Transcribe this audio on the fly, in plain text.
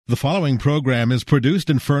The following program is produced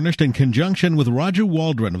and furnished in conjunction with Roger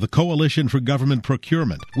Waldron of the Coalition for Government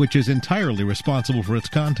Procurement, which is entirely responsible for its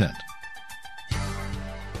content.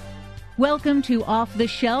 Welcome to Off the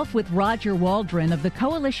Shelf with Roger Waldron of the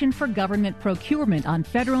Coalition for Government Procurement on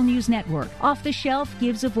Federal News Network. Off the Shelf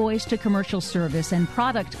gives a voice to commercial service and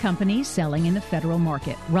product companies selling in the federal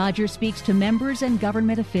market. Roger speaks to members and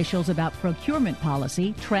government officials about procurement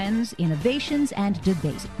policy, trends, innovations, and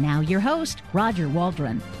debates. Now your host, Roger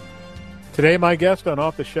Waldron. Today my guest on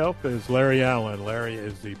Off the Shelf is Larry Allen. Larry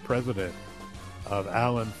is the president of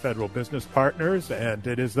Allen Federal Business Partners, and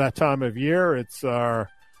it is that time of year. It's our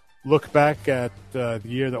look back at the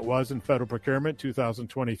year that was in federal procurement,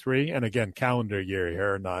 2023, and again, calendar year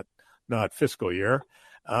here, not fiscal year,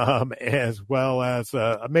 as well as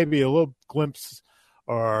maybe a little glimpse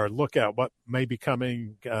or look at what may be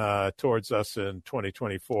coming towards us in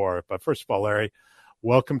 2024. But first of all, Larry,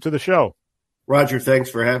 welcome to the show. Roger,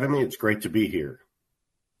 thanks for having me. It's great to be here.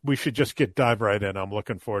 We should just dive right in. I'm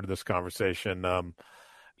looking forward to this conversation.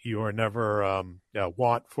 You are never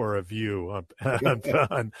want for a view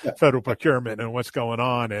on federal procurement and what's going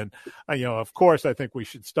on. And, of course, I think we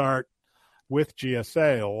should start with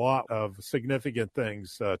GSA. A lot of significant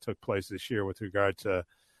things took place this year with regard to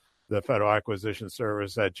the Federal Acquisition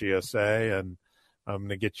Service at GSA. And I'm going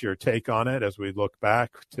to get your take on it as we look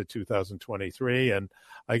back to 2023. And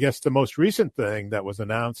I guess the most recent thing that was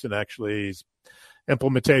announced, and actually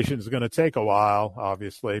implementation is going to take a while,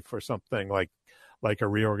 obviously, for something like a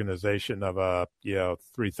reorganization of a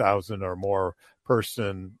 3,000 or more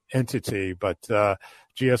person entity. But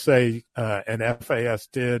GSA and FAS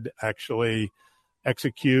did actually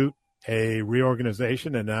execute a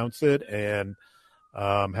reorganization, announce it, and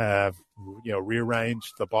have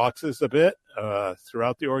rearranged the boxes a bit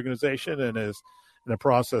throughout the organization, and is in the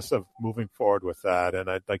process of moving forward with that. And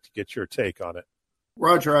I'd like to get your take on it.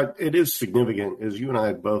 Roger, it is significant. As you and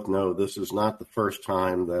I both know, this is not the first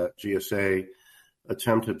time that GSA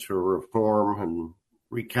attempted to reform and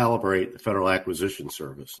recalibrate the Federal Acquisition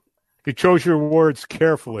Service. You chose your words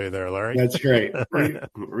carefully there, Larry. That's great.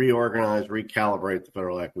 Reorganize, recalibrate the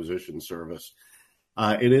Federal Acquisition Service.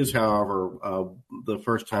 It is, however, the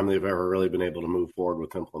first time they've ever really been able to move forward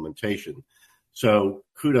with implementation. So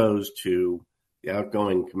kudos to the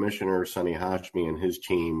outgoing Commissioner, Sonny Hashmi, and his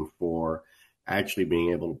team for actually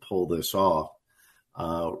being able to pull this off.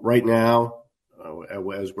 Right now,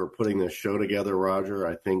 as we're putting this show together, Roger,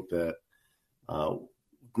 I think that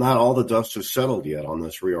not all the dust has settled yet on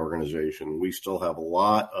this reorganization. We still have a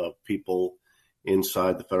lot of people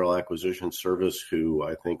inside the Federal Acquisition Service who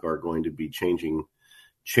I think are going to be changing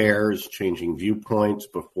chairs, changing viewpoints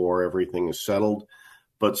before everything is settled.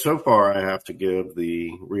 But so far, I have to give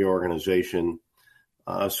the reorganization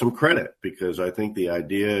some credit, because I think the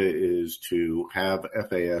idea is to have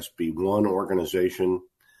FAS be one organization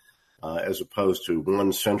as opposed to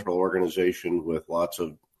one central organization with lots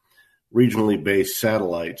of regionally based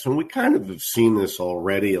satellites. And we kind of have seen this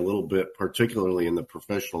already a little bit, particularly in the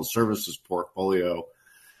professional services portfolio,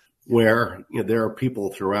 where there are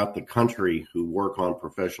people throughout the country who work on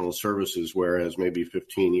professional services, whereas maybe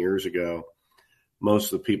 15 years ago,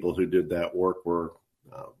 most of the people who did that work were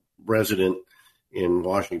resident in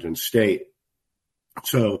Washington State.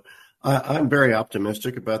 So I'm very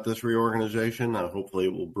optimistic about this reorganization. Hopefully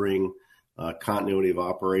it will bring continuity of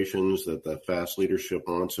operations that the FAS leadership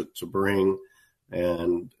wants it to bring,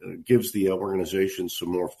 and gives the organization some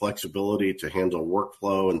more flexibility to handle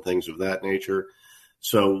workflow and things of that nature.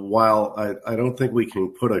 So while I don't think we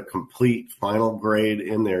can put a complete final grade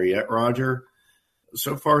in there yet, Roger,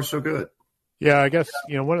 so far so good. Yeah, I guess,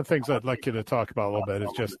 one of the things I'd like you to talk about a little bit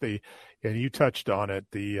is just and you touched on it,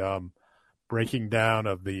 the breaking down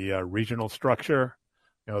of the regional structure,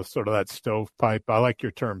 sort of that stovepipe. I like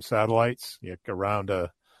your term satellites around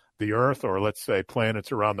the Earth, or let's say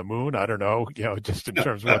planets around the moon. I don't know, just in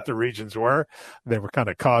terms of what the regions were. They were kind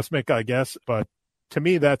of cosmic, I guess. But to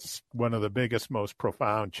me, that's one of the biggest, most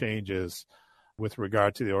profound changes with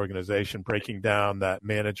regard to the organization, breaking down that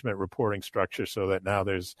management reporting structure so that now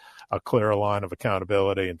there's a clear line of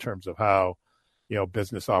accountability in terms of how,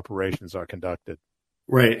 business operations are conducted.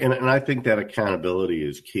 Right. And I think that accountability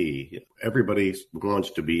is key. Everybody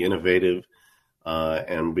wants to be innovative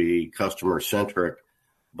and be customer centric,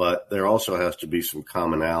 but there also has to be some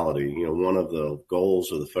commonality. One of the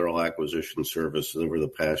goals of the Federal Acquisition Service over the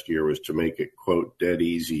past year was to make it, quote, dead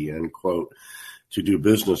easy, end quote, to do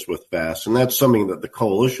business with FAS. And that's something that the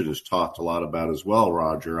coalition has talked a lot about as well,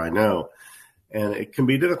 Roger, I know. And it can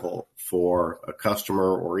be difficult for a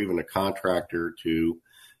customer or even a contractor to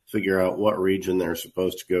figure out what region they're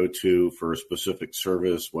supposed to go to for a specific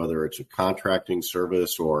service, whether it's a contracting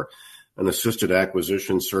service or an assisted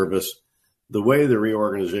acquisition service. The way the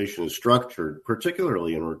reorganization is structured,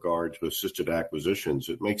 particularly in regard to assisted acquisitions,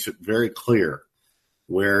 it makes it very clear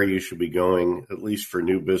where you should be going, at least for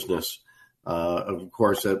new business. Of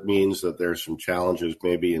course, that means that there's some challenges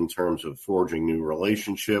maybe in terms of forging new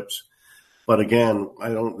relationships. But again, I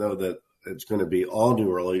don't know that it's going to be all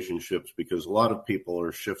new relationships, because a lot of people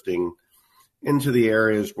are shifting into the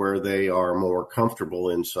areas where they are more comfortable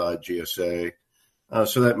inside GSA.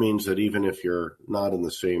 So that means that even if you're not in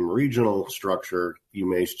the same regional structure, you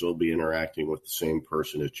may still be interacting with the same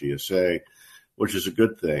person at GSA, which is a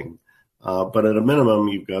good thing. But at a minimum,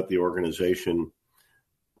 you've got the organization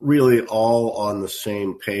really all on the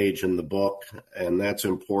same page in the book, and that's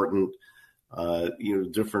important.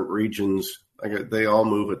 Different regions, they all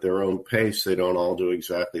move at their own pace. They don't all do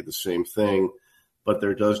exactly the same thing, but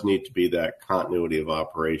there does need to be that continuity of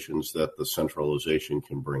operations that the centralization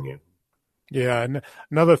can bring in. Yeah, and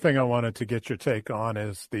another thing I wanted to get your take on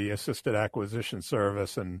is the assisted acquisition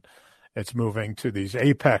service, and it's moving to these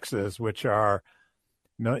apexes, which are,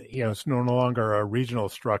 it's no longer a regional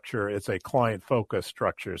structure; it's a client-focused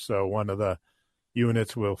structure. So one of the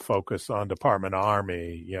units will focus on Department of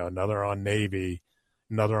Army, another on Navy,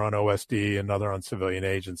 another on OSD, another on civilian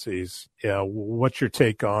agencies. What's your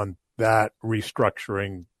take on that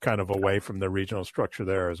restructuring, kind of away from the regional structure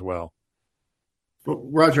there as well? Well,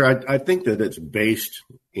 Roger, I think that it's based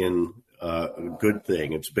in a good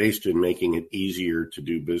thing. It's based in making it easier to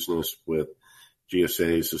do business with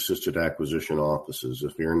GSA's assisted acquisition offices.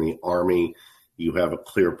 If you're in the Army, you have a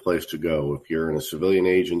clear place to go. If you're in a civilian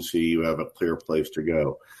agency, you have a clear place to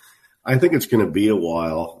go. I think it's going to be a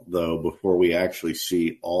while, though, before we actually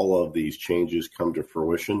see all of these changes come to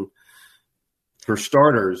fruition. For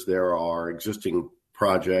starters, there are existing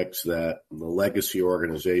projects that the legacy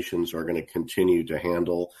organizations are going to continue to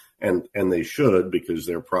handle, and they should, because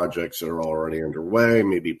they're projects that are already underway,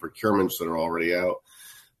 maybe procurements that are already out.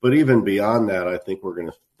 But even beyond that, I think we're going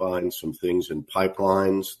to find some things in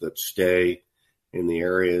pipelines that stay in the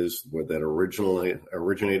areas that originally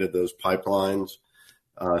originated those pipelines.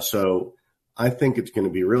 So I think it's going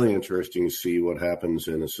to be really interesting to see what happens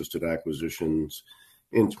in assisted acquisitions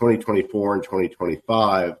in 2024 and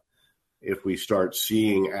 2025. If we start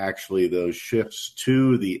seeing actually those shifts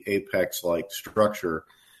to the apex-like structure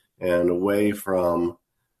and away from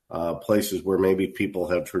places where maybe people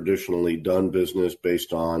have traditionally done business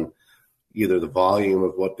based on either the volume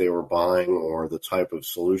of what they were buying or the type of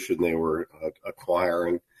solution they were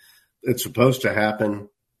acquiring. It's supposed to happen.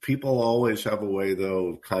 People always have a way, though,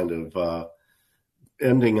 of kind of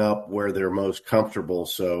ending up where they're most comfortable.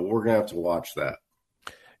 So we're going to have to watch that.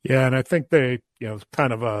 Yeah, and I think the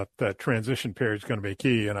transition period is going to be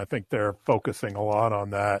key, and I think they're focusing a lot on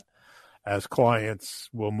that as clients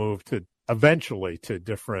will move to eventually to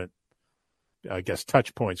different,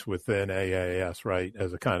 touch points within AAS, right,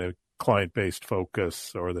 as a kind of client-based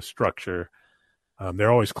focus or the structure.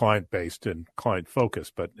 They're always client-based and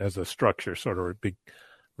client-focused, but as a structure sort of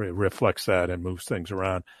reflects that and moves things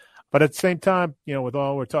around. But at the same time, with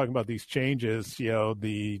all we're talking about these changes,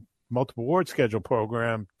 the multiple award schedule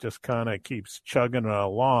program just kind of keeps chugging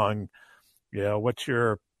along. What's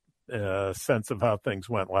your sense of how things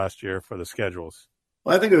went last year for the schedules?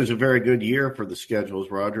 Well, I think it was a very good year for the schedules,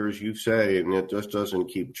 Roger, as you say, and it just doesn't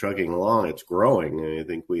keep chugging along. It's growing. And I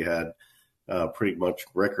think we had pretty much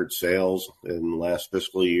record sales in the last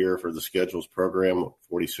fiscal year for the schedules program of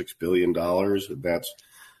 $46 billion. And that's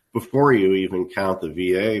before you even count the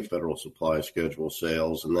VA federal supply schedule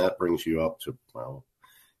sales. And that brings you up to, well,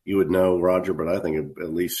 you would know, Roger, but I think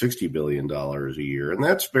at least $60 billion a year. And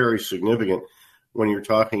that's very significant when you're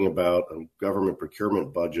talking about a government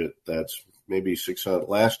procurement budget that's maybe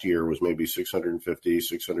last year was maybe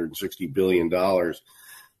 $660 billion.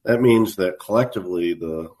 That means that collectively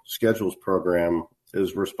the schedules program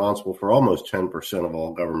is responsible for almost 10% of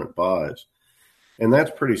all government buys. And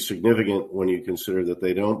that's pretty significant when you consider that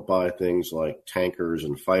they don't buy things like tankers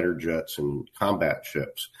and fighter jets and combat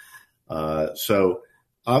ships. So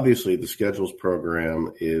obviously, the schedules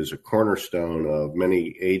program is a cornerstone of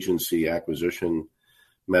many agency acquisition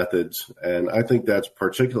methods, and I think that's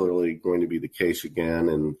particularly going to be the case again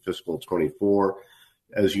in fiscal 24.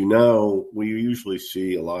 As you know, we usually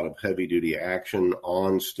see a lot of heavy-duty action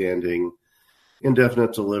on standing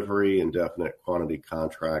indefinite delivery, indefinite quantity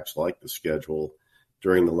contracts like the schedule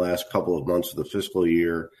during the last couple of months of the fiscal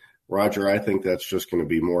year. Roger, I think that's just going to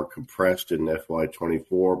be more compressed in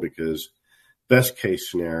FY24 because best case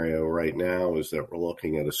scenario right now is that we're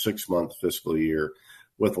looking at a 6-month fiscal year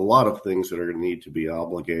with a lot of things that are going to need to be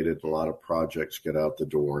obligated, and a lot of projects get out the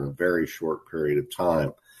door in a very short period of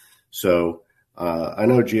time. So I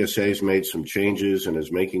know GSA has made some changes and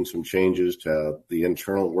is making some changes to the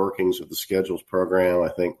internal workings of the schedules program. I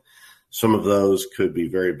think some of those could be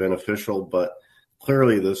very beneficial, but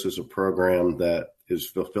clearly this is a program that is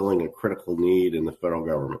fulfilling a critical need in the federal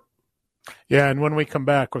government. Yeah, and when we come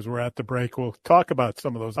back, because we're at the break, we'll talk about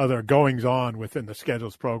some of those other goings-on within the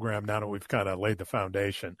schedules program now that we've kind of laid the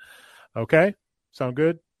foundation. Okay? Sound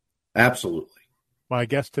good? Absolutely. My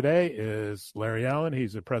guest today is Larry Allen.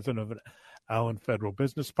 He's the president of Allen Federal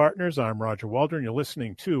Business Partners. I'm Roger Waldron. You're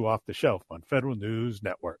listening to Off the Shelf on Federal News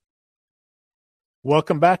Network.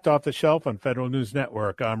 Welcome back to Off the Shelf on Federal News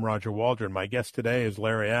Network. I'm Roger Waldron. My guest today is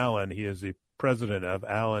Larry Allen. He is the president of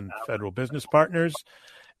Allen Federal Business Partners.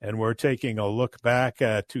 And we're taking a look back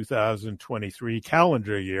at 2023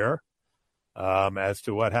 calendar year as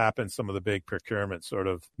to what happened, some of the big procurement sort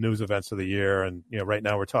of news events of the year. And, right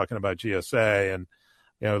now we're talking about GSA. And,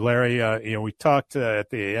 Larry, we talked at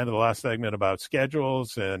the end of the last segment about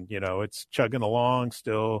schedules and, it's chugging along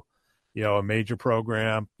still, a major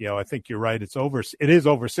program. I think you're right. It is over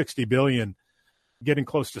 $60 billion, getting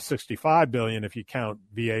close to $65 billion if you count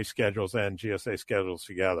VA schedules and GSA schedules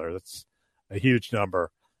together. That's a huge number.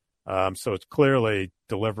 So it's clearly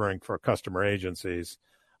delivering for customer agencies.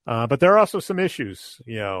 But there are also some issues,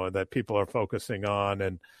 that people are focusing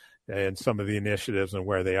on and some of the initiatives and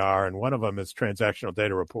where they are. And one of them is transactional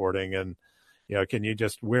data reporting. And, can you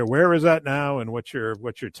just, where is that now? And what's your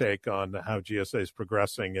take on how GSA is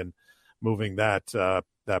progressing and moving that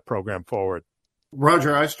program forward?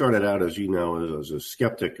 Roger, I started out, as you know, as a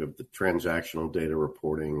skeptic of the transactional data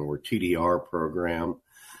reporting or TDR program.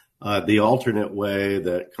 The alternate way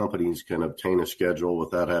that companies can obtain a schedule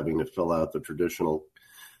without having to fill out the traditional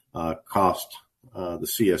cost, the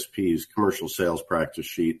CSPs, commercial sales practice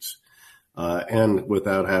sheets, and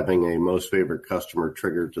without having a most favored customer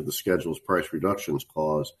triggered to the schedule's price reductions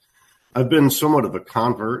clause. I've been somewhat of a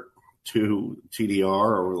convert to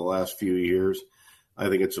TDR over the last few years. I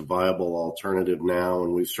think it's a viable alternative now,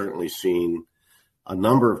 and we've certainly seen a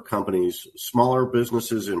number of companies, smaller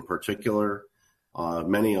businesses in particular,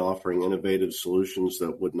 many offering innovative solutions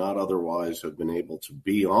that would not otherwise have been able to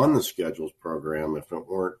be on the schedules program if it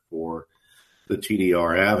weren't for the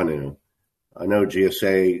TDR avenue. I know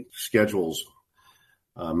GSA schedules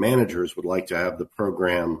managers would like to have the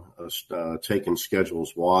program taken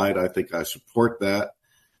schedules wide. I think I support that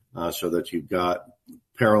so that you've got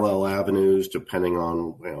parallel avenues depending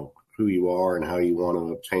on who you are and how you want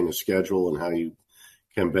to obtain a schedule and how you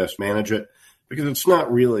can best manage it. Because it's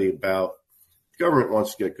not really about government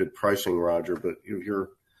wants to get good pricing, Roger, but if you're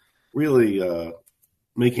really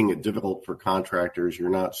making it difficult for contractors, you're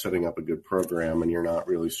not setting up a good program and you're not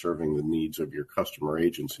really serving the needs of your customer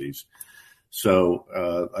agencies. So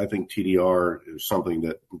I think TDR is something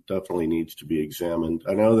that definitely needs to be examined.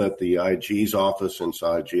 I know that the IG's office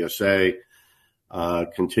inside GSA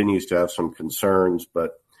continues to have some concerns,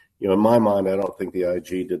 but in my mind, I don't think the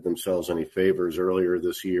IG did themselves any favors earlier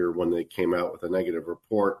this year when they came out with a negative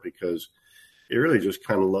report, because it really just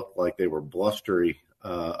kind of looked like they were blustery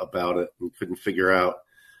about it and couldn't figure out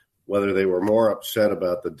whether they were more upset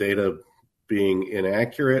about the data being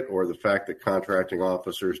inaccurate or the fact that contracting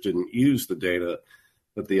officers didn't use the data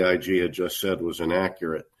that the IG had just said was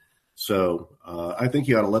inaccurate. So I think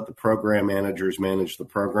you ought to let the program managers manage the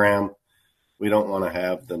program. We don't want to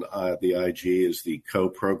have the IG as the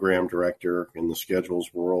co-program director in the schedules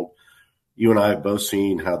world. You and I have both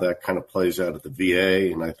seen how that kind of plays out at the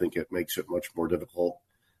VA, and I think it makes it much more difficult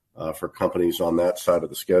for companies on that side of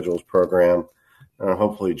the schedules program.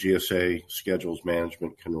 Hopefully GSA schedules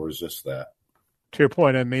management can resist that. To your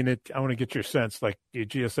point, I want to get your sense, like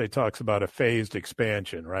GSA talks about a phased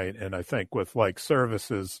expansion, right? And I think with like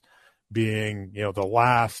services being, the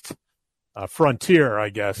last frontier, I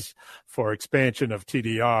guess, for expansion of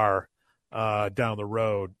TDR down the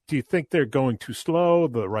road, do you think they're going too slow,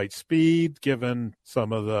 the right speed, given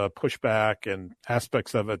some of the pushback and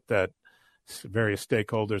aspects of it that various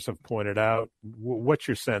stakeholders have pointed out? What's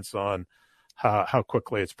your sense on how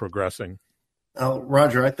quickly it's progressing?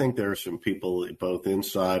 Roger, I think there are some people both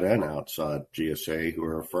inside and outside GSA who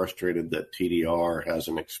are frustrated that TDR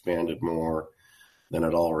hasn't expanded more than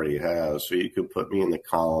it already has. So you could put me in the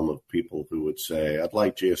column of people who would say, I'd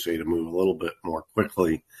like GSA to move a little bit more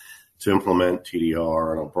quickly to implement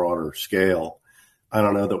TDR on a broader scale. I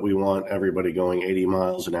don't know that we want everybody going 80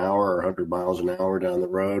 miles an hour or 100 miles an hour down the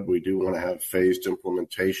road. We do want to have phased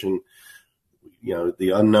implementation.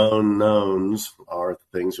 The unknown knowns are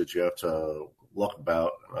things that you have to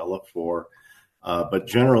look for. But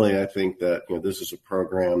generally, I think that this is a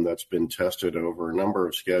program that's been tested over a number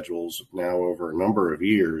of schedules, now over a number of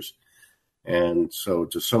years. And so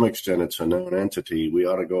to some extent, it's a known entity. We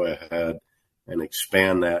ought to go ahead and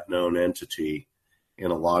expand that known entity in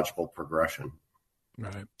a logical progression.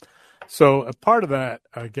 Right. So a part of that,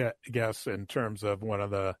 I guess, in terms of one of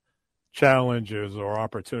the challenges or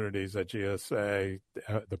opportunities that GSA,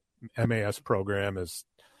 the MAS program is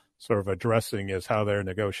sort of addressing is how they're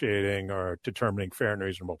negotiating or determining fair and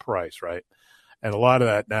reasonable price, right? And a lot of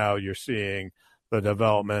that now you're seeing the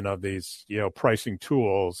development of these, pricing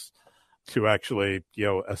tools to actually,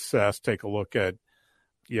 assess, take a look at,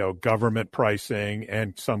 government pricing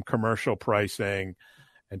and some commercial pricing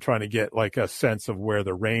and trying to get like a sense of where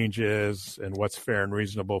the range is and what's fair and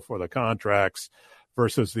reasonable for the contracts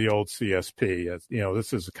versus the old CSP.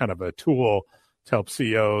 This is kind of a tool to help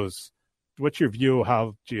CEOs. What's your view of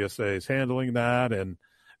how GSA is handling that, and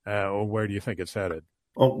where do you think it's headed?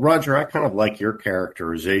 Well, Roger, I kind of like your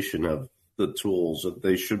characterization of the tools, that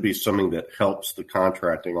they should be something that helps the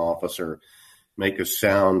contracting officer make a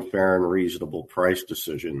sound, fair, and reasonable price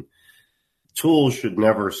decision. Tools should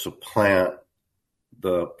never supplant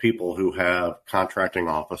the people who have contracting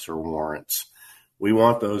officer warrants. We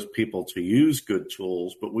want those people to use good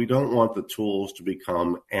tools, but we don't want the tools to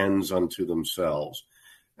become ends unto themselves.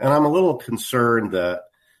 And I'm a little concerned that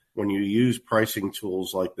when you use pricing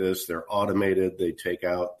tools like this, they're automated, they take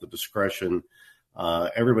out the discretion.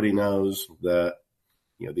 Everybody knows that,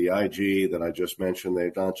 the IG that I just mentioned,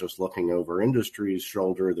 they're not just looking over industry's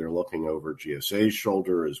shoulder, they're looking over GSA's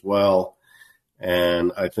shoulder as well.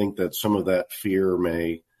 And I think that some of that fear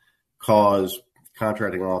may cause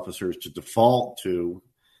contracting officers to default to,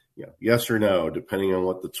 yes or no, depending on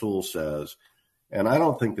what the tool says. And I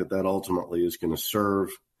don't think that ultimately is going to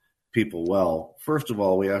serve people well. First of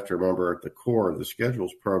all, we have to remember at the core of the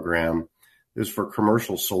schedules program is for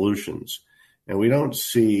commercial solutions. And we don't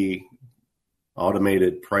see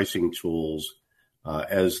automated pricing tools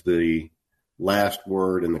as the last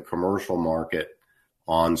word in the commercial market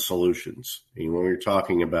on solutions. When we're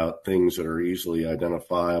talking about things that are easily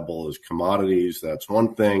identifiable as commodities, that's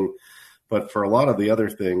one thing. But for a lot of the other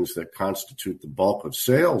things that constitute the bulk of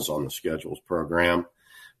sales on the schedules program,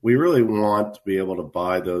 we really want to be able to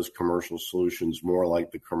buy those commercial solutions more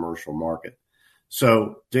like the commercial market.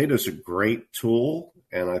 So data is a great tool,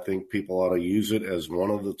 and I think people ought to use it as one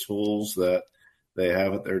of the tools that they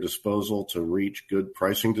have at their disposal to reach good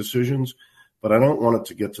pricing decisions. But I don't want it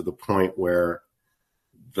to get to the point where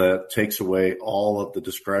that takes away all of the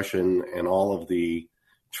discretion and all of the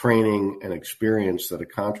training and experience that a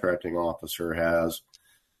contracting officer has.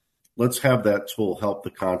 Let's have that tool help the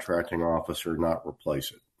contracting officer, not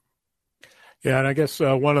replace it. Yeah, and I guess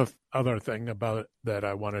one other thing about it that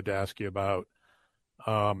I wanted to ask you about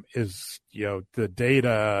is, the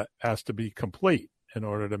data has to be complete in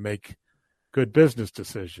order to make good business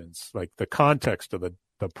decisions, like the context of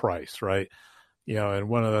the price, right? And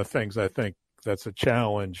one of the things I think that's a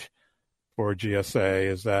challenge for GSA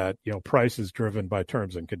is that, price is driven by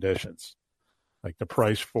terms and conditions. Like the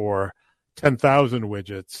price for 10,000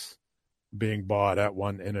 widgets being bought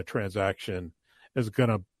in a transaction is going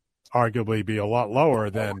to arguably be a lot lower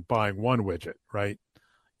than buying one widget, right?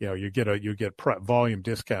 You get volume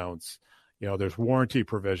discounts, there's warranty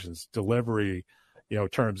provisions, delivery,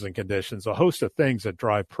 terms and conditions, a host of things that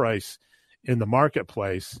drive price in the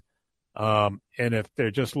marketplace. And if they're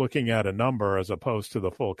just looking at a number as opposed to the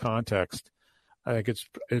full context, I think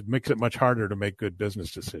it makes it much harder to make good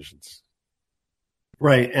business decisions.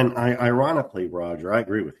 Right. And ironically, Roger, I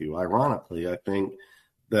agree with you. Ironically, I think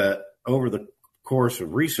that over the course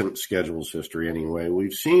of recent schedules history anyway,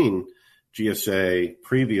 we've seen GSA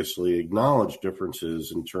previously acknowledge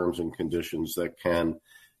differences in terms and conditions that can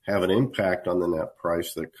have an impact on the net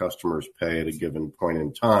price that customers pay at a given point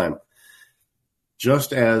in time.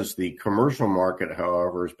 Just as the commercial market,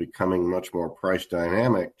 however, is becoming much more price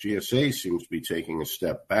dynamic, GSA seems to be taking a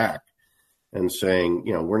step back and saying,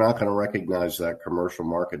 we're not going to recognize that commercial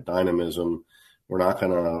market dynamism. We're not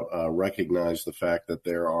going to recognize the fact that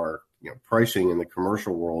there are, pricing in the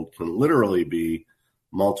commercial world can literally be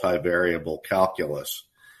multivariable calculus.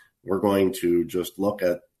 We're going to just look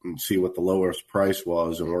at and see what the lowest price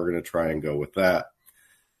was, and we're going to try and go with that.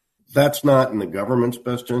 That's not in the government's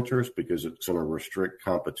best interest because it's going to restrict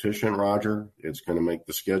competition, Roger. It's going to make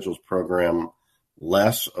the schedules program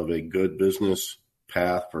less of a good business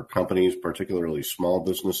path for companies, particularly small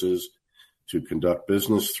businesses, to conduct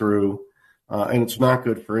business through. And it's not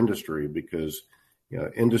good for industry because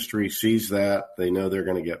industry sees that. They know they're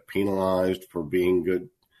going to get penalized for being good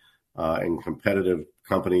and competitive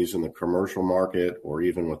companies in the commercial market or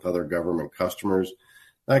even with other government customers,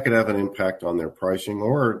 that could have an impact on their pricing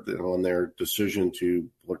or on their decision to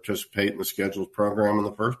participate in the schedules program in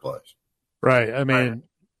the first place. Right. I mean,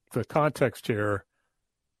 the context here,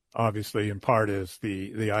 obviously, in part, is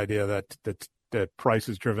the idea that price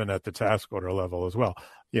is driven at the task order level as well.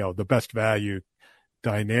 The best value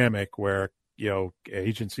dynamic where,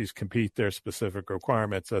 agencies compete their specific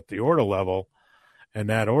requirements at the order level, and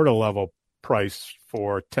that order level price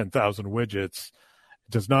for 10,000 widgets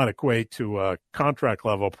does not equate to a contract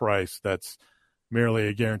level price that's merely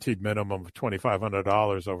a guaranteed minimum of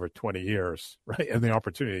 $2,500 over 20 years, right? And the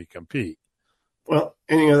opportunity to compete. Well,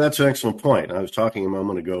 and that's an excellent point. I was talking a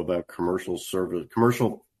moment ago about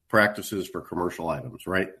commercial practices for commercial items,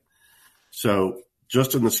 right? So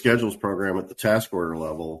just in the schedules program at the task order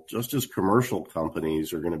level, just as commercial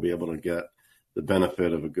companies are going to be able to get the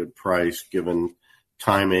benefit of a good price given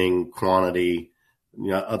timing, quantity,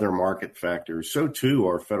 other market factors, so too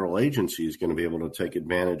are federal agencies going to be able to take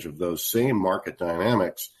advantage of those same market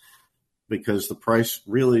dynamics because the price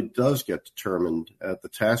really does get determined at the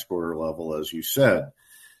task order level, as you said.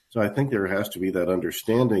 So I think there has to be that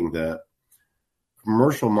understanding that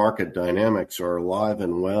commercial market dynamics are alive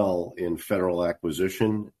and well in federal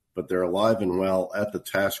acquisition, but they're alive and well at the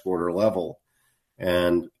task order level.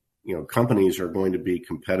 And, companies are going to be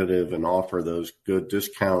competitive and offer those good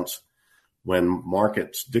discounts when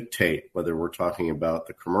markets dictate whether we're talking about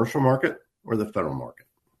the commercial market or the federal market.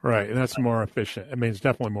 Right, and that's more efficient. I mean, it's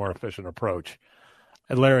definitely a more efficient approach.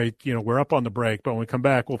 And Larry, we're up on the break, but when we come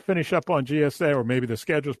back, we'll finish up on GSA or maybe the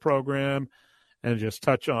schedules program and just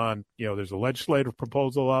touch on, there's a legislative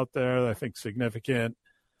proposal out there that I think significant,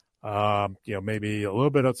 maybe a little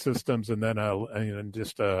bit of systems, and then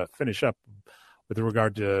just finish up with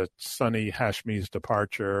regard to Sonny Hashmi's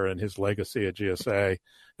departure and his legacy at GSA.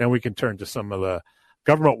 Then we can turn to some of the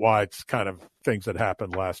government-wide kind of things that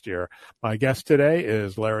happened last year. My guest today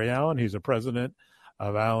is Larry Allen. He's the president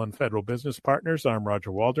of Allen Federal Business Partners. I'm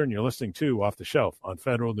Roger Waldron. You're listening to Off the Shelf on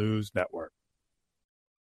Federal News Network.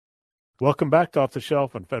 Welcome back to Off the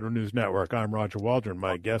Shelf on Federal News Network. I'm Roger Waldron.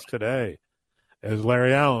 My guest today is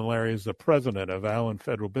Larry Allen. Larry is the president of Allen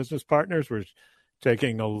Federal Business Partners. We're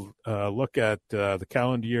taking a look at the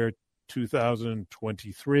calendar year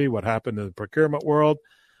 2023, what happened in the procurement world.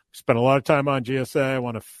 We spent a lot of time on GSA. I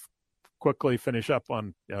want to quickly finish up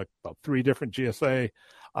on about 3 different GSA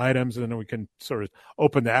items, and then we can sort of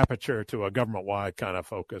open the aperture to a government-wide kind of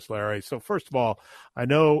focus, Larry. So first of all, I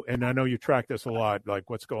know you track this a lot,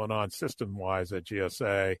 like what's going on system-wise at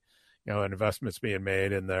GSA, and investments being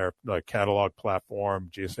made in their catalog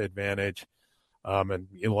platform, GSA Advantage, and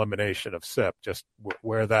elimination of SIP. Just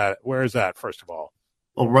where is that, first of all?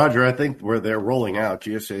 Well, Roger, I think where they're rolling out,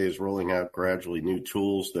 GSA is rolling out gradually new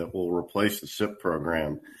tools that will replace the SIP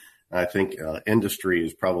program. I think industry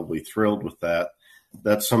is probably thrilled with that.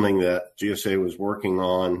 That's something that GSA was working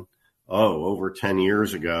on, over 10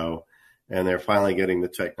 years ago, and they're finally getting the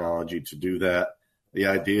technology to do that. The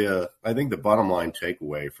idea, I think the bottom line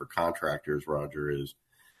takeaway for contractors, Roger, is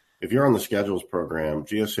if you're on the schedules program,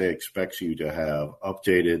 GSA expects you to have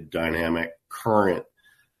updated, dynamic, current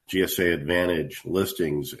GSA Advantage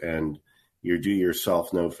listings, and you do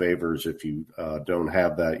yourself no favors if you don't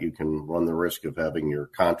have that. You can run the risk of having your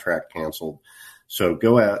contract canceled. So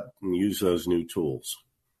go out and use those new tools.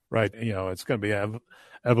 Right. It's going to be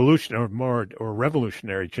evolution or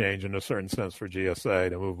revolutionary change in a certain sense for GSA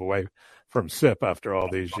to move away from SIP after all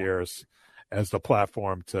these years as the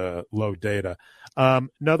platform to load data.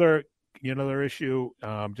 Another issue,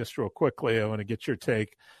 just real quickly, I want to get your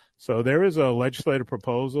take. So there is a legislative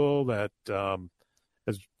proposal that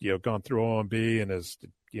has gone through OMB and is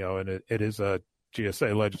and it is a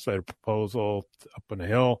GSA legislative proposal up on the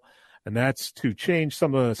Hill, and that's to change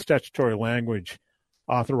some of the statutory language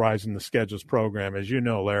authorizing the schedules program. As you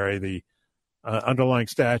know, Larry, the underlying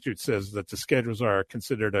statute says that the schedules are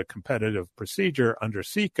considered a competitive procedure under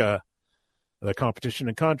CICA, the Competition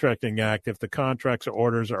and Contracting Act, if the contracts or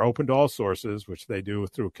orders are open to all sources, which they do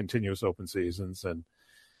through continuous open seasons and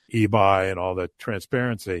e-buy and all the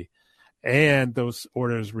transparency, and those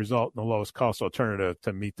orders result in the lowest cost alternative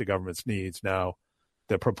to meet the government's needs. Now,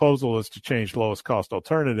 the proposal is to change lowest cost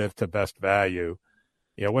alternative to best value.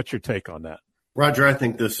 What's your take on that? Roger, I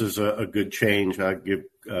think this is a good change. I give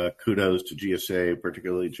kudos to GSA,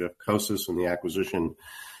 particularly Jeff Kosis and the acquisition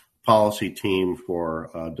policy team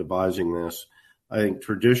for devising this. I think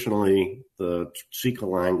traditionally the CICA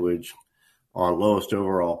language on lowest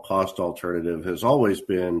overall cost alternative has always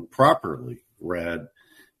been properly read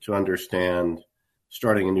to understand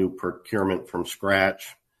starting a new procurement from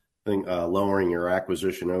scratch, lowering your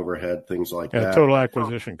acquisition overhead, things like that. Total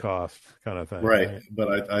acquisition cost kind of thing. Right.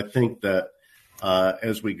 But I think that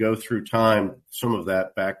as we go through time, some of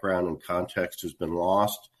that background and context has been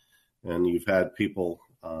lost. And you've had people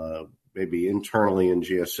maybe internally in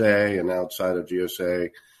GSA and outside of GSA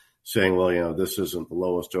saying, well, this isn't the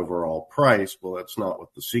lowest overall price. Well, that's not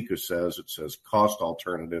what the SECA says. It says cost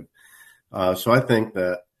alternative. So I think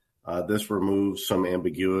that this removes some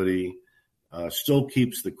ambiguity, still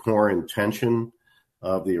keeps the core intention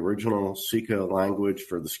of the original SECA language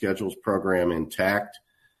for the schedules program intact,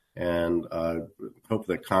 and hope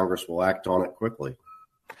that Congress will act on it quickly.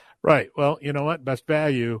 Right. Well, you know what? Best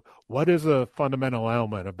value, what is a fundamental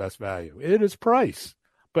element of best value? It is price,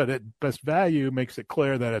 but best value makes it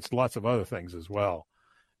clear that it's lots of other things as well.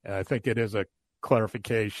 And I think it is a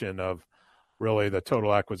clarification of really the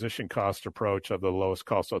total acquisition cost approach of the lowest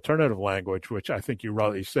cost alternative language, which I think you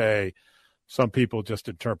rightly say some people just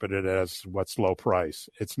interpret it as what's low price.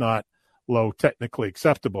 It's not low technically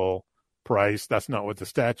acceptable price. That's not what the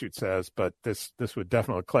statute says, but this would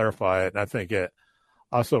definitely clarify it. And I think it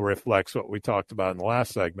also reflects what we talked about in the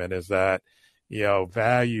last segment, is that,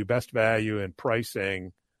 best value in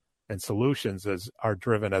pricing and solutions are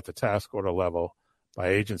driven at the task order level by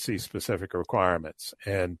agency specific requirements.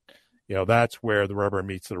 And, that's where the rubber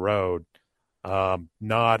meets the road,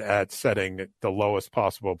 not at setting the lowest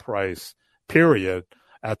possible price, period,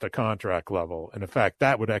 at the contract level. And in fact,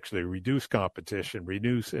 that would actually reduce competition,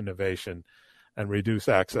 reduce innovation, and reduce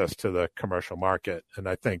access to the commercial market. And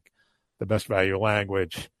I think the best value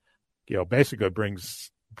language, basically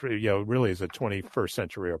brings, really is a 21st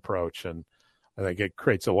century approach. And I think it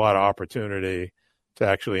creates a lot of opportunity to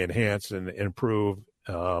actually enhance and improve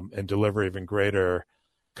and deliver even greater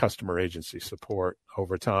customer agency support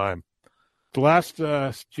over time. The last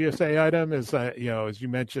GSA item is, as you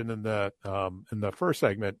mentioned in the first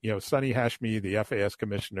segment, Sonny Hashmi, the FAS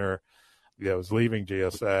commissioner, is leaving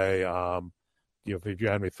GSA. If you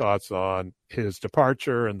had any thoughts on his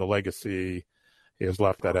departure and the legacy he has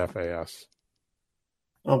left at FAS.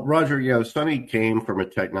 Well, Roger, Sonny came from a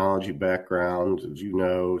technology background, as you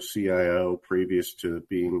know, CIO previous to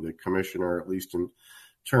being the commissioner, at least in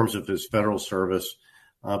terms of his federal service.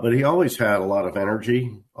 But he always had a lot of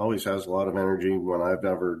energy, always has a lot of energy when I've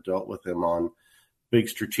ever dealt with him on big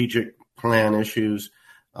strategic plan issues.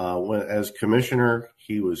 As commissioner,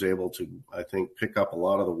 he was able to, I think, pick up a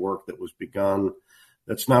lot of the work that was begun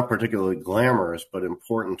that's not particularly glamorous, but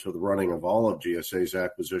important to the running of all of GSA's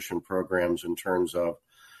acquisition programs in terms of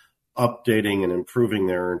updating and improving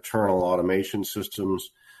their internal automation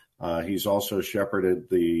systems. He's also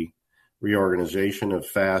shepherded the reorganization of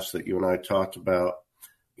FAS that you and I talked about.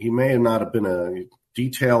 He may not have been a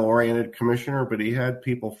detail-oriented commissioner, but he had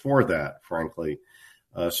people for that, frankly.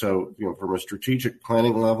 So, from a strategic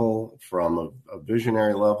planning level, from a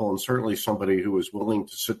visionary level, and certainly somebody who was willing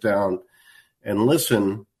to sit down and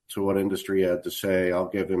listen to what industry had to say, I'll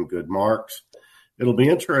give him good marks. It'll be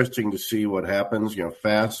interesting to see what happens.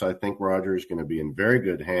 FAS, I think Roger is going to be in very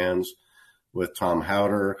good hands with Tom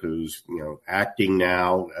Howder, who's, acting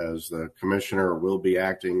now as the commissioner, or will be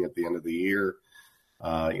acting at the end of the year.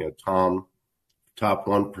 Tom, top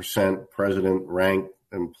 1% president ranked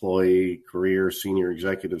employee, career, senior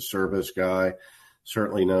executive service guy,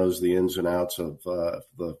 certainly knows the ins and outs of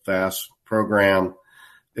the FAS program.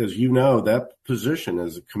 As you know, that position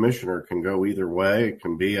as a commissioner can go either way. It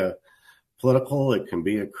can be a political, it can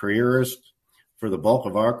be a careerist. For the bulk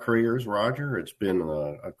of our careers, Roger, it's been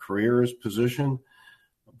a careerist position,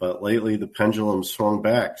 but lately the pendulum swung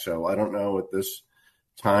back. So I don't know at this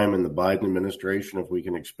time in the Biden administration if we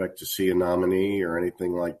can expect to see a nominee or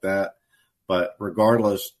anything like that. But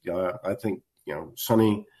regardless, I think,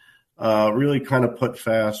 Sonny really kind of put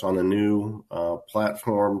FAS on a new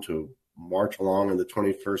platform to march along in the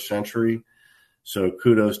 21st century. So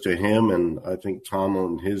kudos to him. And I think Tom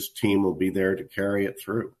and his team will be there to carry it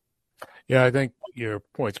through. Yeah, I think your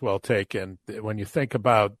point's well taken. When you think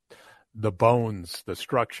about the bones, the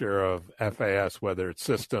structure of FAS, whether it's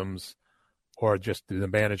systems or just the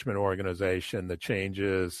management organization, the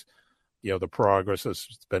changes, the progress that's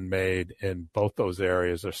been made in both those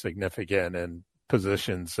areas are significant and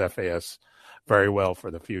positions FAS very well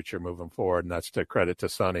for the future moving forward. And that's to credit to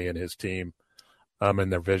Sonny and his team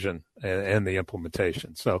and their vision and the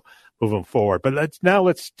implementation. So moving forward. But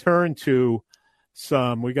let's turn to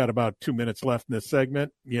we got about 2 minutes left in this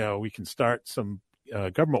segment. We can start some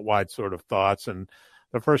government-wide sort of thoughts. And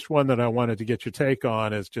the first one that I wanted to get your take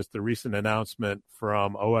on is just the recent announcement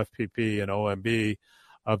from OFPP and OMB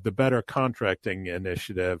of the Better Contracting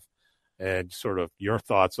Initiative, and sort of your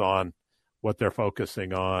thoughts on what they're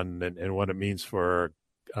focusing on and what it means for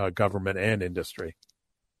government and industry?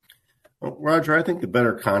 Well, Roger, I think the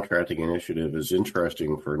Better Contracting Initiative is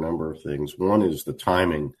interesting for a number of things. One is the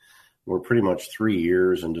timing. We're pretty much 3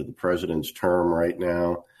 years into the president's term right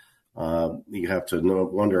now. You have to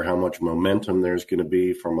wonder how much momentum there's going to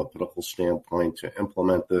be from a political standpoint to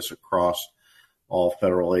implement this across all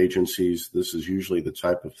federal agencies. This is usually the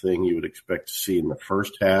type of thing you would expect to see in the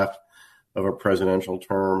first half of a presidential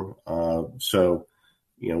term. So,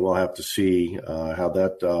 we'll have to see how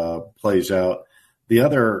that plays out. The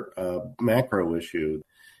other macro issue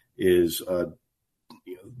is the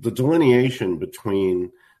delineation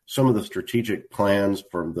between some of the strategic plans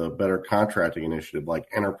from the Better Contracting Initiative, like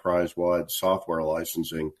enterprise-wide software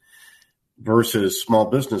licensing, versus small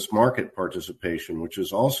business market participation, which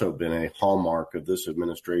has also been a hallmark of this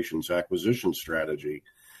administration's acquisition strategy.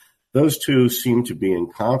 Those two seem to be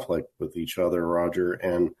in conflict with each other, Roger,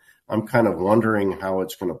 and I'm kind of wondering how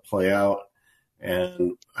it's going to play out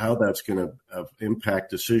and how that's going to impact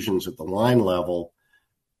decisions at the line level,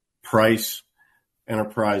 price,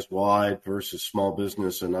 enterprise-wide versus small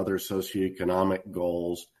business and other socioeconomic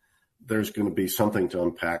goals. There's going to be something to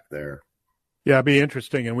unpack there. Yeah, it'd be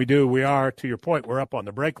interesting. And we are, to your point, we're up on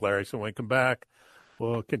the break, Larry. So when we come back,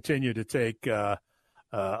 we'll continue to take a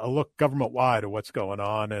look government-wide at what's going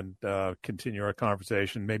on and continue our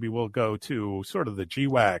conversation. Maybe we'll go to sort of the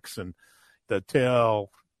GWACs and the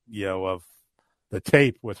tail, of the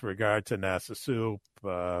tape with regard to NASA SOUP,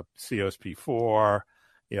 COSP4,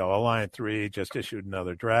 Alliant 3 just issued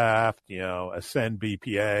another draft, Ascend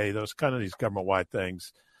BPA, those kind of these government-wide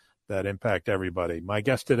things that impact everybody. My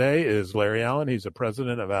guest today is Larry Allen. He's the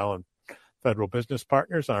president of Allen Federal Business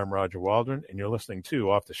Partners. I'm Roger Waldron, and you're listening to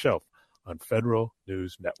Off the Shelf on Federal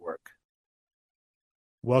News Network.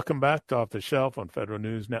 Welcome back to Off the Shelf on Federal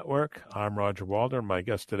News Network. I'm Roger Waldron. My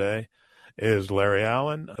guest today is Larry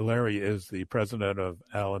Allen. Larry is the president of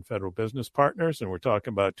Allen Federal Business Partners, and we're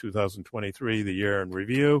talking about 2023, the year in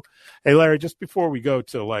review. Hey, Larry, just before we go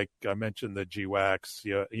to, like I mentioned, the GWACs,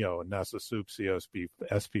 NASA SOUP, COSP,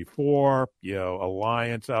 SP4,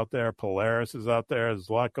 Alliance out there, Polaris is out there. There's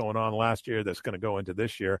a lot going on last year that's going to go into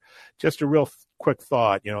this year. Just a real quick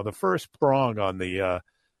thought, the first prong on the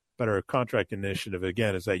Better Contract Initiative,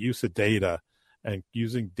 again, is that use of data and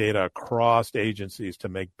using data across agencies to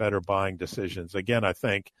make better buying decisions. Again, I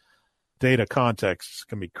think data contexts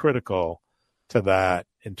can be critical to that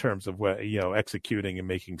in terms of executing and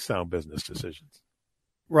making sound business decisions.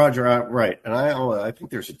 Roger, right. And I think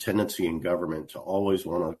there's a tendency in government to always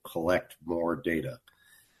want to collect more data.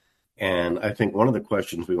 And I think one of the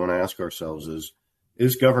questions we want to ask ourselves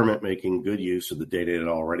is government making good use of the data it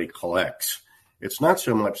already collects? It's not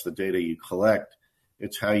so much the data you collect,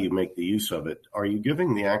 it's how you make the use of it. Are you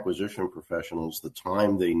giving the acquisition professionals the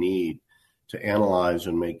time they need to analyze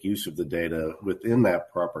and make use of the data within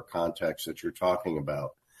that proper context that you're talking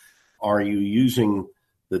about? Are you using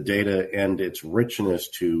the data and its richness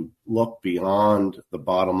to look beyond the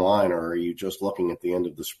bottom line, or are you just looking at the end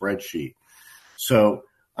of the spreadsheet? So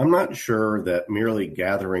I'm not sure that merely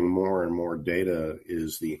gathering more and more data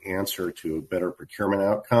is the answer to a better procurement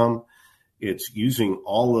outcome. It's using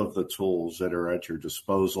all of the tools that are at your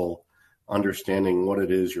disposal, understanding what it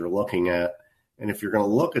is you're looking at. And if you're going to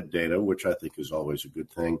look at data, which I think is always a good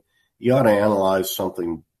thing, you ought to analyze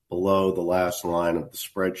something below the last line of the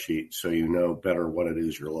spreadsheet so you know better what it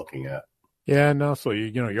is you're looking at. Yeah, and also,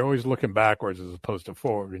 you're always looking backwards as opposed to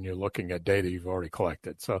forward, and you're looking at data you've already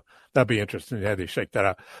collected. So that'd be interesting how they shake that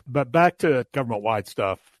out. But back to government-wide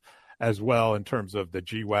stuff as well in terms of the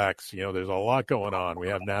GWACs. There's a lot going on. We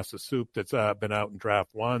have NASA SOUP that's been out in draft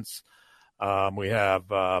once. We have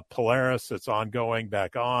Polaris that's ongoing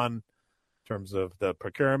back on in terms of the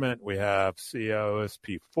procurement. We have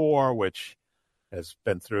COSP4, which has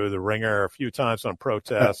been through the ringer a few times on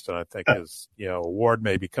protest, and I think his award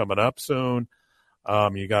may be coming up soon.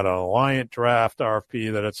 You got an Alliant draft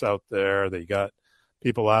RFP that it's out there. That you got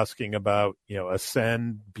people asking about,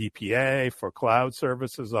 Ascend BPA for cloud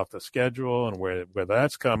services off the schedule and where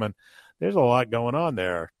that's coming. There's a lot going on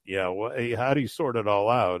there. How do you sort it all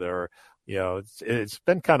out? Or, it's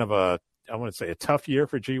been kind of I want to say a tough year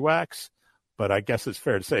for GWACs, but I guess it's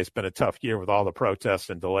fair to say it's been a tough year with all the protests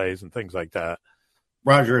and delays and things like that.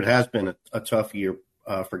 Roger, it has been a tough year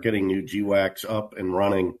for getting new GWACs up and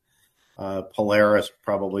running. Polaris,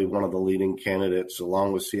 probably one of the leading candidates,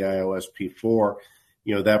 along with CIOSP4.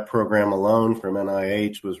 That program alone from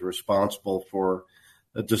NIH was responsible for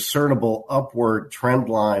a discernible upward trend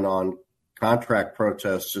line on contract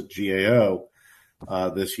protests at GAO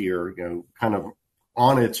this year, kind of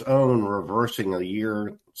on its own reversing a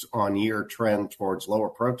year-on-year trend towards lower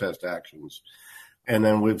protest actions. And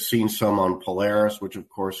then we've seen some on Polaris, which of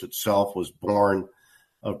course itself was born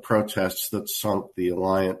of protests that sunk the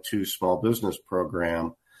Alliant 2 small business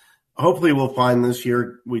program. Hopefully we'll find this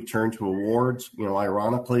year we turn to awards.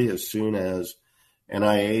 Ironically, as soon as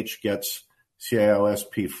NIH gets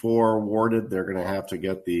CIO-SP4 awarded, they're going to have to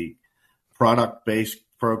get the product-based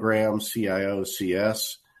program,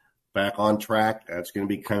 CIO-CS, back on track. That's going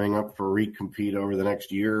to be coming up for recompete over the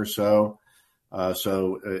next year or so.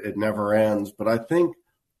 So it never ends. But I think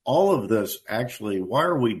all of this, actually, why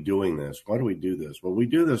are we doing this? Why do we do this? Well, we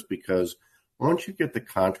do this because once you get the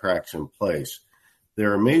contracts in place,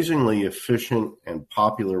 they're amazingly efficient and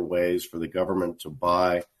popular ways for the government to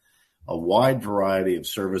buy a wide variety of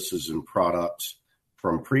services and products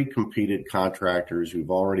from pre-competed contractors who've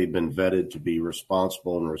already been vetted to be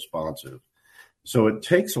responsible and responsive. So it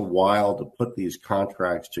takes a while to put these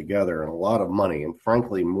contracts together and a lot of money, and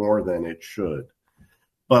frankly, more than it should.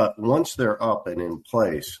 But once they're up and in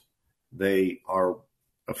place, they are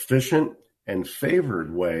efficient and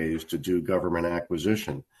favored ways to do government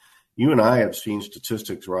acquisition. You and I have seen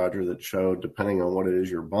statistics, Roger, that show, depending on what it is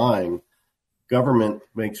you're buying, government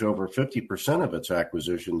makes over 50% of its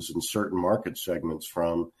acquisitions in certain market segments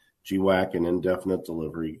from GWAC and indefinite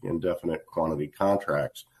delivery, indefinite quantity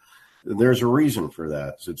contracts. There's a reason for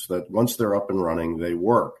that. It's that once they're up and running, they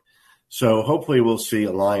work. So hopefully we'll see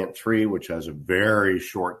Alliant 3, which has a very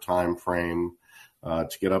short time frame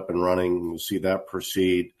to get up and running. We'll see that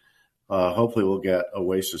proceed. Hopefully we'll get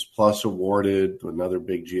Oasis Plus awarded, another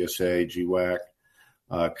big GSA,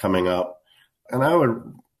 GWAC coming up. And I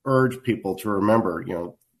would urge people to remember,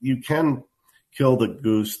 you can kill the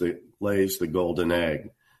goose that lays the golden egg.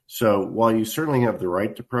 So while you certainly have the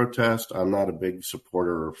right to protest, I'm not a big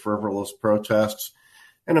supporter of frivolous protests.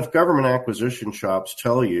 And if government acquisition shops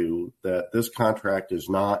tell you that this contract is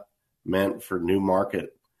not meant for new market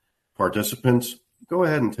participants, go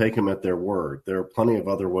ahead and take them at their word. There are plenty of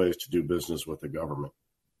other ways to do business with the government.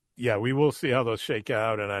 Yeah, we will see how those shake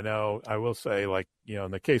out. And I will say,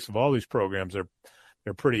 in the case of all these programs,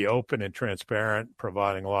 they're pretty open and transparent,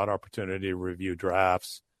 providing a lot of opportunity to review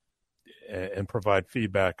drafts and provide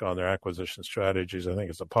feedback on their acquisition strategies. I think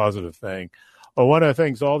it's a positive thing. But one of the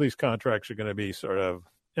things all these contracts are going to be sort of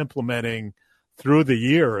implementing through the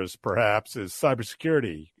years, perhaps, is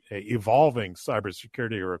cybersecurity, evolving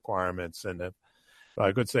cybersecurity requirements. And if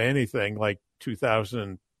I could say anything, like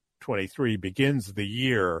 2023 begins the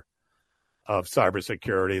year of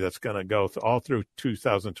cybersecurity that's going to go all through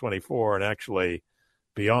 2024 and actually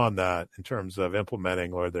beyond that in terms of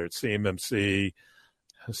implementing, whether it's CMMC,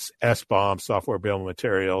 SBOM, software bill of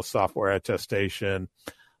materials, software attestation.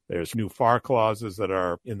 There's new FAR clauses that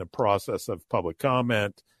are in the process of public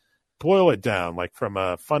comment. Boil it down, like from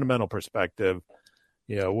a fundamental perspective,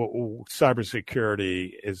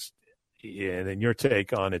 cybersecurity is, and in your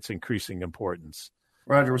take on its increasing importance.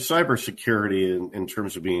 Roger, cybersecurity in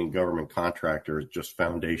terms of being a government contractor is just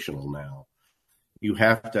foundational now. You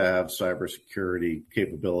have to have cybersecurity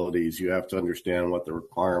capabilities. You have to understand what the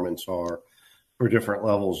requirements are for different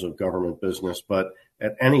levels of government business. But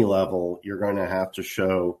at any level, you're going to have to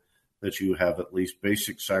show that you have at least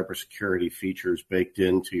basic cybersecurity features baked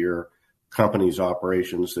into your company's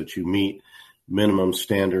operations, that you meet minimum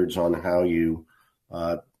standards on how you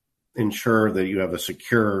ensure that you have a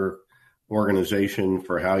secure organization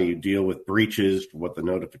for how you deal with breaches, what the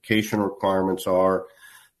notification requirements are,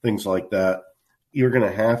 things like that. You're going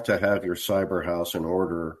to have your cyber house in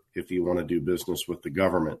order if you want to do business with the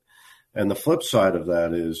government. And the flip side of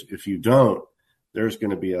that is if you don't, there's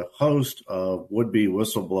going to be a host of would-be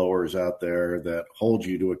whistleblowers out there that hold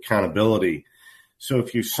you to accountability. So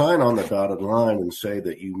if you sign on the dotted line and say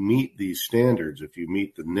that you meet these standards, if you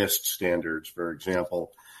meet the NIST standards, for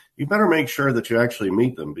example, you better make sure that you actually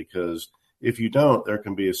meet them, because if you don't, there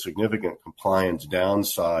can be a significant compliance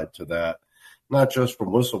downside to that, not just from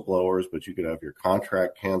whistleblowers, but you could have your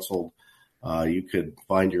contract canceled. You could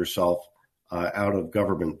find yourself out of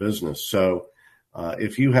government business. So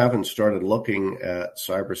if you haven't started looking at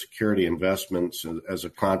cybersecurity investments as a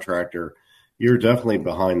contractor, you're definitely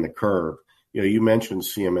behind the curve. You mentioned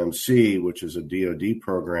CMMC, which is a DoD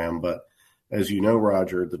program, but as you know,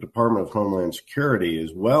 Roger, the Department of Homeland Security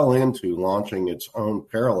is well into launching its own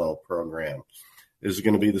parallel program. Is it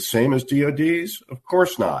going to be the same as DoD's? Of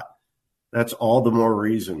course not. That's all the more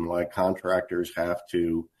reason why contractors have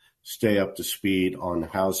to stay up to speed on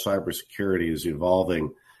how cybersecurity is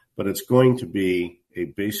evolving. But it's going to be a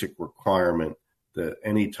basic requirement that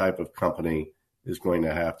any type of company is going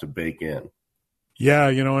to have to bake in. Yeah,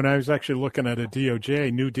 and I was actually looking at a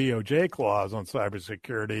new DOJ clause on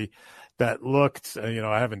cybersecurity that looked,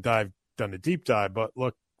 I haven't done a deep dive, but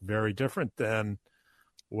looked very different than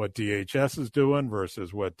what DHS is doing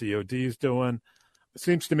versus what DOD is doing. It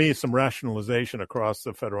seems to me some rationalization across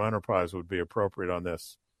the federal enterprise would be appropriate on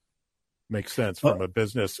this. Makes sense from a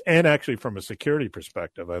business and actually from a security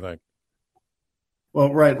perspective, I think.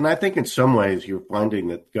 Well, right. And I think in some ways you're finding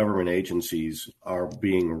that government agencies are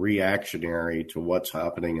being reactionary to what's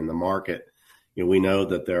happening in the market. We know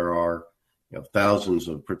that there are thousands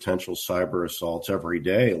of potential cyber assaults every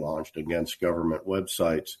day launched against government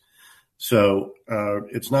websites. So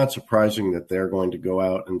it's not surprising that they're going to go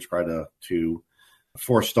out and try to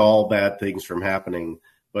forestall bad things from happening,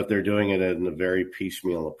 but they're doing it in a very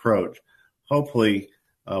piecemeal approach. Hopefully,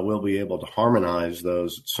 we'll be able to harmonize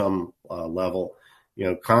those at some level.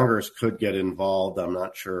 Congress could get involved. I'm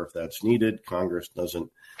not sure if that's needed. Congress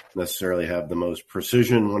doesn't necessarily have the most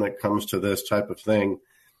precision when it comes to this type of thing,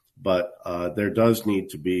 but there does need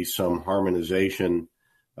to be some harmonization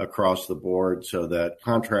across the board so that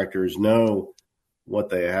contractors know what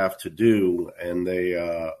they have to do and they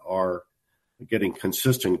are getting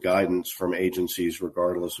consistent guidance from agencies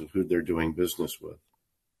regardless of who they're doing business with.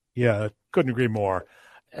 Yeah, couldn't agree more.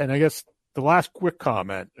 And I guess the last quick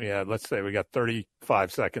comment, let's say we got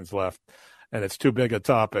 35 seconds left and it's too big a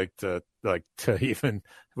topic to even,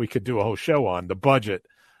 we could do a whole show on the budget.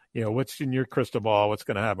 What's in your crystal ball? What's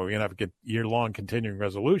going to happen? We're going to have a year-long continuing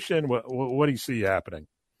resolution. What do you see happening?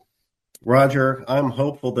 Roger, I'm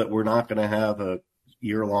hopeful that we're not going to have a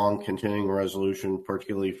year-long continuing resolution,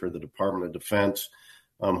 particularly for the Department of Defense.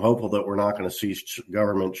 I'm hopeful that we're not going to see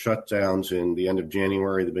government shutdowns in the end of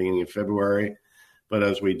January, the beginning of February. But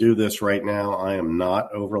as we do this right now, I am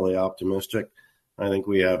not overly optimistic. I think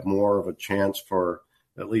we have more of a chance for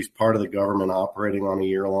at least part of the government operating on a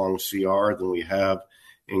year-long CR than we have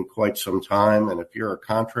in quite some time. And if you're a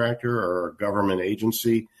contractor or a government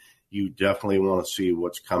agency, you definitely want to see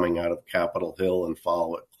what's coming out of Capitol Hill and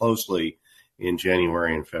follow it closely in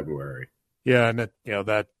January and February. Yeah, and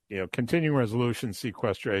that continuing resolution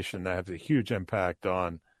sequestration, that has a huge impact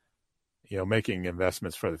on making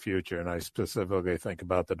investments for the future. And I specifically think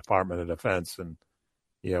about the Department of Defense and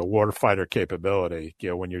warfighter capability.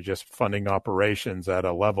 When you're just funding operations at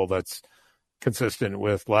a level that's consistent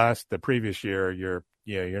with the previous year,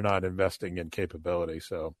 you're not investing in capability.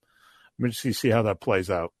 So I'm interested to see how that plays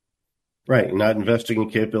out. Right. You're not investing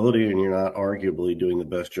in capability, and you're not arguably doing the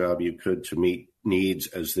best job you could to meet needs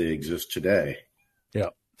as they exist today. Yeah.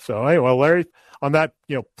 So anyway, Larry, on that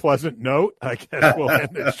pleasant note, I guess we'll end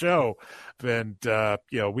the show. And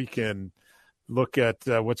we can look at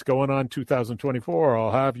what's going on 2024.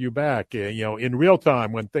 I'll have you back, in real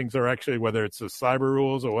time when things are actually, whether it's the cyber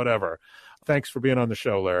rules or whatever. Thanks for being on the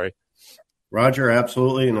show, Larry. Roger,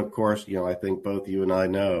 absolutely. And of course, I think both you and I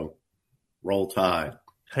know, roll tide.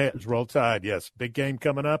 Hey, it's roll tide. Yes. Big game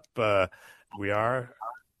coming up. We are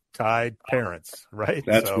Tide parents, right?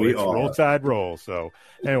 That's so we it's are. Roll Tide roll. So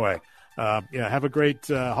anyway, have a great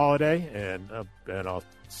holiday, and I'll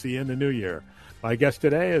see you in the new year. My guest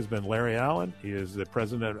today has been Larry Allen. He is the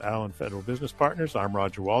president of Allen Federal Business Partners. I'm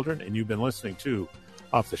Roger Waldron, and you've been listening to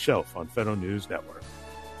Off the Shelf on Federal News Network.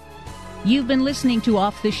 You've been listening to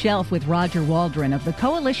Off the Shelf with Roger Waldron of the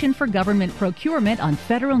Coalition for Government Procurement on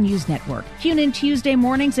Federal News Network. Tune in Tuesday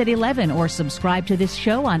mornings at 11 or subscribe to this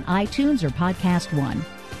show on iTunes or Podcast One.